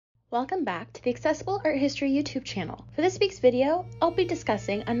Welcome back to the Accessible Art History YouTube channel. For this week's video, I'll be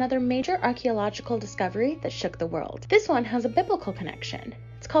discussing another major archaeological discovery that shook the world. This one has a biblical connection.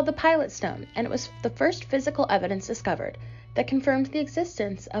 It's called the Pilate Stone, and it was the first physical evidence discovered that confirmed the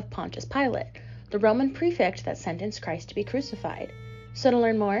existence of Pontius Pilate, the Roman prefect that sentenced Christ to be crucified. So to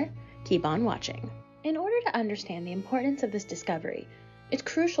learn more, keep on watching. In order to understand the importance of this discovery, it's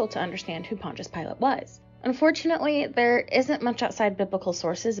crucial to understand who Pontius Pilate was. Unfortunately, there isn't much outside biblical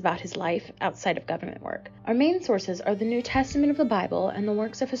sources about his life outside of government work. Our main sources are the New Testament of the Bible and the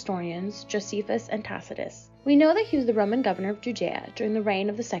works of historians Josephus and Tacitus. We know that he was the Roman governor of Judea during the reign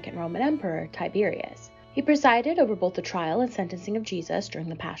of the second Roman emperor, Tiberius. He presided over both the trial and sentencing of Jesus during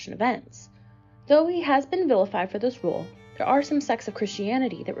the Passion events. Though he has been vilified for this role, there are some sects of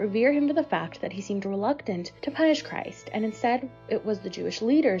Christianity that revere him to the fact that he seemed reluctant to punish Christ, and instead it was the Jewish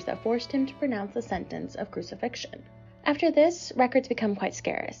leaders that forced him to pronounce the sentence of crucifixion. After this, records become quite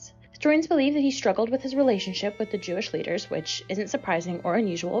scarce. Historians believe that he struggled with his relationship with the Jewish leaders, which isn't surprising or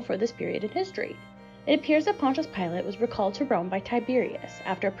unusual for this period in history. It appears that Pontius Pilate was recalled to Rome by Tiberius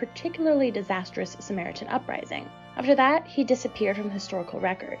after a particularly disastrous Samaritan uprising. After that, he disappeared from the historical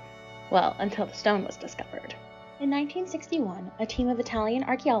record. Well, until the stone was discovered. In 1961, a team of Italian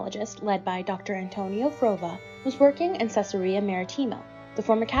archaeologists led by Dr. Antonio Frova was working in Caesarea Maritima, the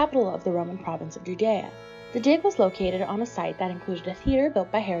former capital of the Roman province of Judea. The dig was located on a site that included a theater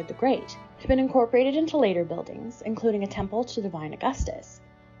built by Herod the Great. It had been incorporated into later buildings, including a temple to divine Augustus.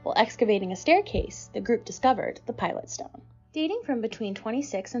 While excavating a staircase, the group discovered the Pilate Stone. Dating from between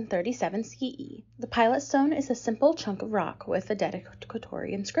 26 and 37 CE, the Pilate Stone is a simple chunk of rock with a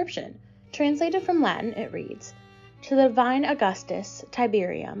dedicatory inscription. Translated from Latin, it reads, "To the divine Augustus,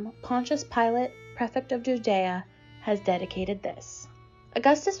 Tiberium, Pontius Pilate, prefect of Judea, has dedicated this."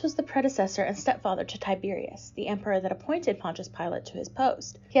 Augustus was the predecessor and stepfather to Tiberius, the emperor that appointed Pontius Pilate to his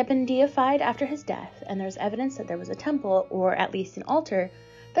post. He had been deified after his death, and there is evidence that there was a temple, or at least an altar,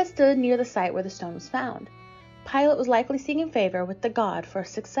 that stood near the site where the stone was found. Pilate was likely seeking favor with the god for a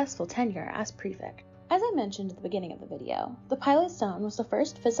successful tenure as prefect. As I mentioned at the beginning of the video, the Pilate Stone was the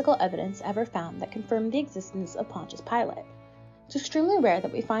first physical evidence ever found that confirmed the existence of Pontius Pilate. It's extremely rare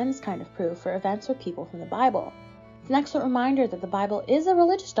that we find this kind of proof for events or people from the Bible. It's an excellent reminder that the Bible is a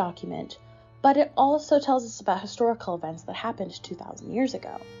religious document, but it also tells us about historical events that happened 2,000 years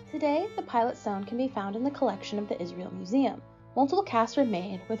ago. Today, the Pilate Stone can be found in the collection of the Israel Museum. Multiple casts were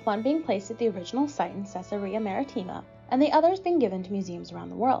made, with one being placed at the original site in Caesarea Maritima, and the others being given to museums around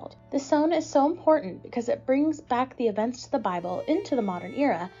the world. This stone is so important because it brings back the events to the Bible into the modern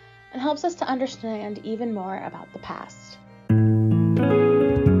era and helps us to understand even more about the past.